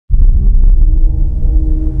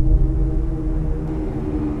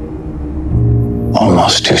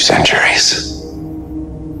almost 2 centuries.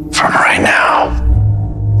 From right now,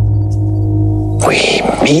 we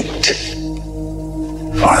meet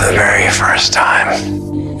for the very first time.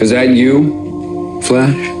 Is that you,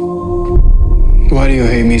 Flash? Why do you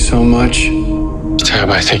hate me so much? Tab,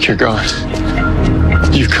 I think you're gone.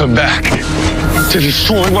 You come back to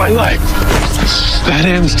destroy my life. That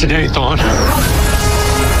ends today, Thawne.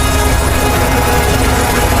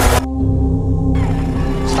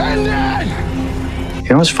 You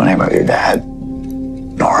know what's funny about your dad,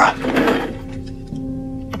 Nora?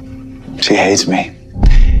 She hates me.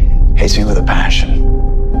 Hates me with a passion.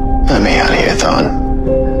 Let me out of here, Thawne.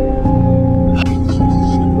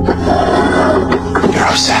 You're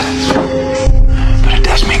upset. But it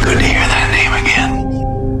does me good to hear that name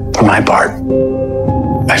again. For my part,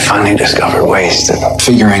 I finally discovered ways to...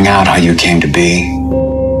 Figuring out how you came to be,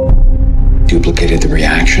 duplicated the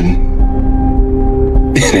reaction,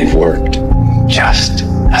 and it worked. Just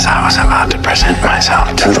as I was about to present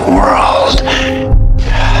myself to the world,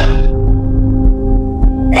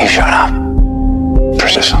 you showed up. For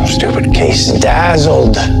some stupid case,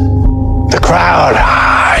 dazzled the crowd.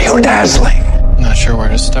 You're dazzling. I'm not sure where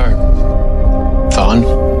to start. Thawne?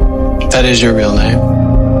 That is your real name?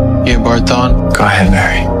 Eobard Thawne? Go ahead,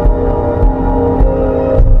 Mary.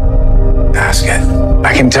 Ask it.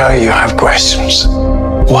 I can tell you have questions.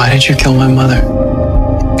 Why did you kill my mother?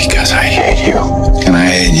 Because I hate you. And I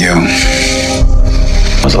hate you.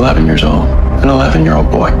 I was 11 years old. An 11-year-old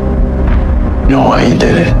boy. You know why he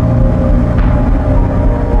did it?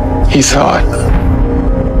 He thought.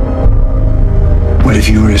 What if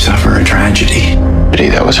you were to suffer a tragedy?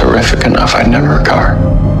 That was horrific enough, I'd never recover.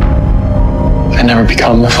 I'd never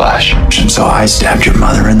become the Flash. And so I stabbed your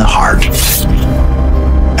mother in the heart.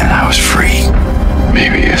 And I was free.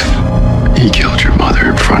 Maybe if he killed your mother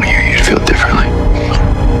in front of you, you'd feel differently.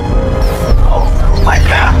 Like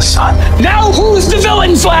that, son. Now who's the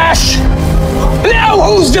villain, Flash? Now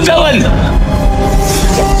who's the villain?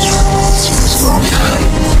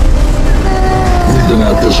 We've been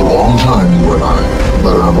at this a long time, you and I,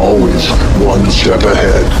 but I'm always one step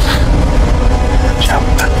ahead.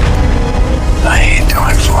 Gentlemen, I hate to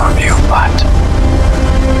inform you, but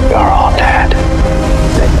you're all dead.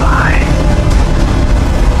 Goodbye.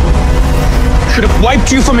 Should have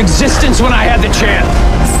wiped you from existence when I had the chance.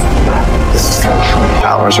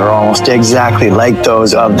 Powers are almost exactly like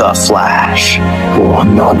those of the Flash. Oh,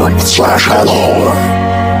 I'm not like the Flash at all.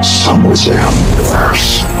 Some would say I'm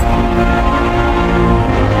worse.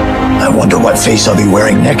 I wonder what face I'll be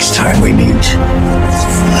wearing next time we meet.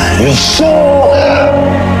 You fool!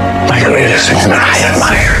 My greatest thing, I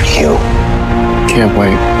admire you. Can't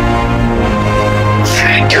wait.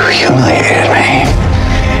 You humiliated me.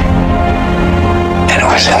 And it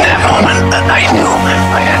was in that moment that I knew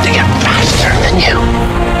I had to get faster than you.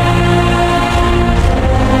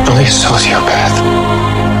 Only a sociopath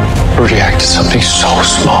would react to something so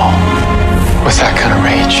small with that kind of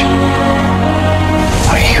rage.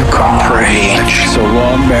 What you call rage? So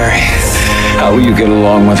long, Mary. How will you get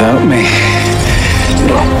along without me?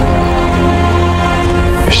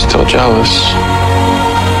 You're still jealous.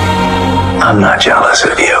 I'm not jealous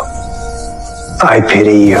of you. I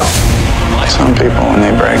pity you. Some people, when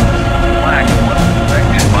they break,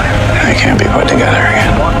 they can't be put together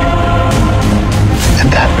again.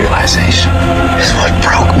 And that realization is what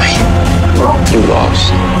broke me. You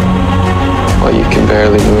lost. While you can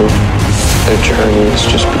barely move, their journey is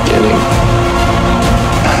just beginning.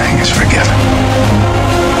 Nothing is forgiven.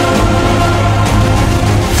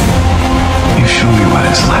 You show me what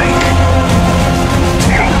it's like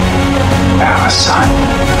to have a son.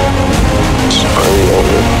 Sorry,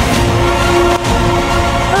 over.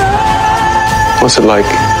 What's it like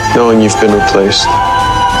knowing you've been replaced?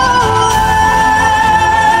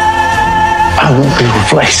 I won't be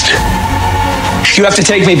replaced. You have to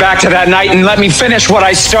take me back to that night and let me finish what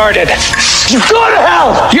I started. You go to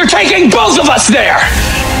hell! You're taking both of us there!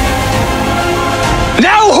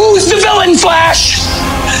 Now who's the villain, Flash?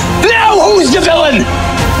 Now who's the villain?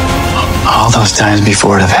 All those times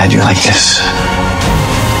before I've had you like this.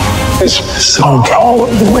 So all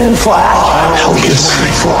of the wind, Flash. How you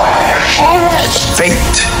Flash?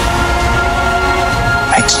 Fate.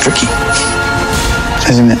 Fate's tricky,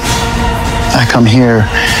 isn't it? I come here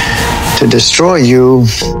to destroy you,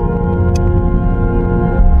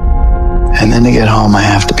 and then to get home, I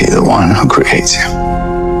have to be the one who creates you.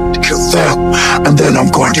 To kill them, and then I'm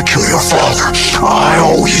going to kill your father. I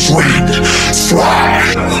always win.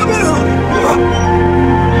 Flash.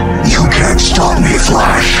 You can't stop me,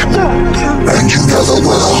 Flash. And you never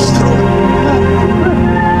will.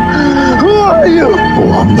 Who are you?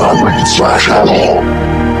 Oh, I'm not like the Flash at all.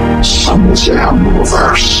 this damn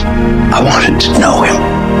universe. I wanted to know him.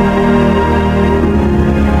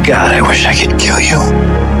 God, I wish I could kill you.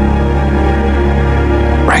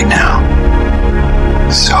 Right now.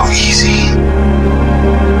 So easy.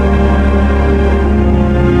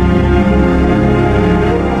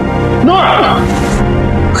 Nora!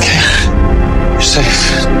 Okay. You're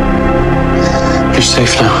safe. You're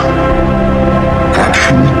safe now.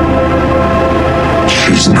 Actually,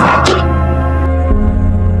 she's not.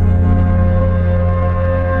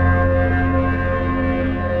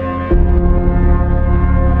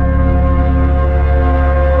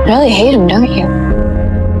 You really hate him, don't you?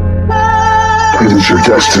 It is your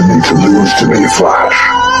destiny to lose to me, Flash.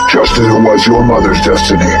 Just as it was your mother's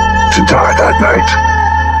destiny to die that night.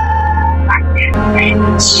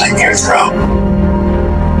 Slit your throat.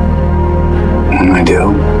 When I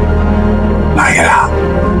do, I get out.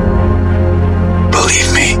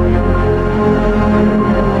 Believe me.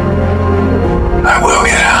 I will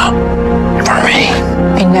get out. For me.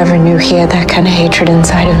 I never knew he had that kind of hatred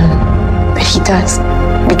inside of him. But he does.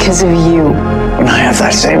 Because of you. And I have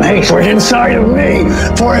that same hatred inside of me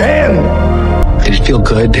for him. Did it feel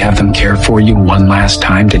good to have them care for you one last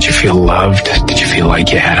time? Did you feel loved? Did you feel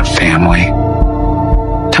like you had a family?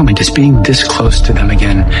 Tell me, does being this close to them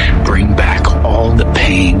again bring back all the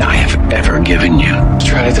pain I have ever given you?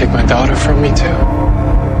 Try to take my daughter from me, too.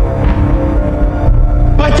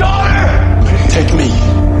 My daughter! Take me.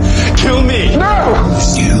 Kill me. No!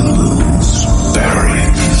 You lose, Barry.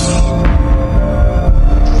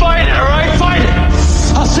 Fight it, all right? Fight it.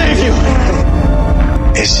 I'll save you.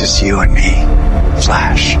 It's just you and me,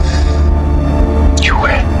 Flash. You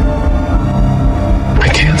win. I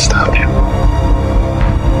can't stop you.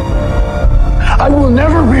 I will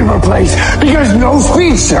never be replaced because no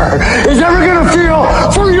speedster is ever gonna feel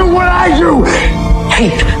for you what I do.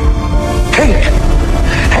 Hate. Hate.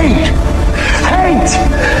 Hate. Hate.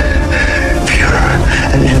 Pure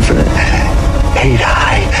and infinite hate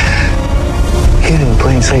high. Hid in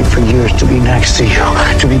plain sight for years to be next to you,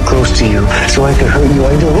 to be close to you, so I could hurt you.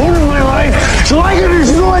 I devoted my life so I could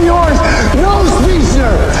destroy yours. No speedster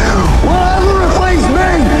will ever replace me.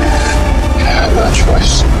 I have no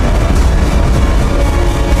choice.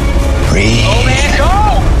 Breathe. Oh, man,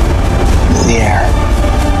 go! The air.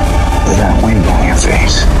 With that wind on your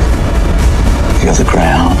face. Feel the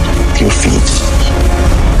ground. Your feet.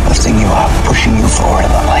 Lifting you up, pushing you forward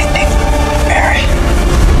in the lightning. Barry.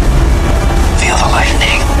 Feel the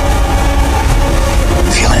lightning.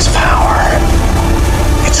 Feel his power.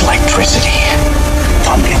 It's electricity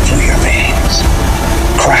pumping through your veins.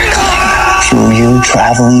 Crackling through you,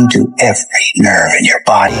 traveling to every nerve in your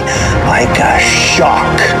body like a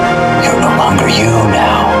shock. You're no longer you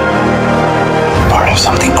now. Part of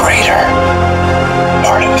something greater.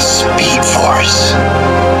 Part of a speed force.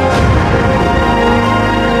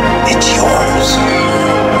 It's yours.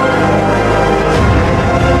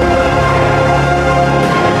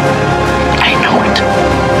 I know it.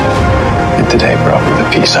 And today brought me the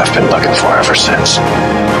peace I've been looking for ever since.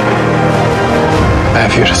 I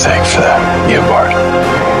have you to thank for that, you, Bart.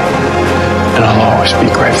 And I'll always be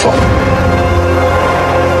grateful.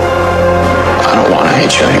 I don't want to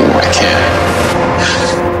hate you anymore. I can't.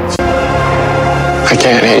 I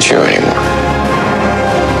can't hate you anymore.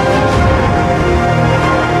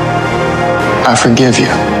 I forgive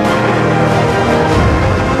you.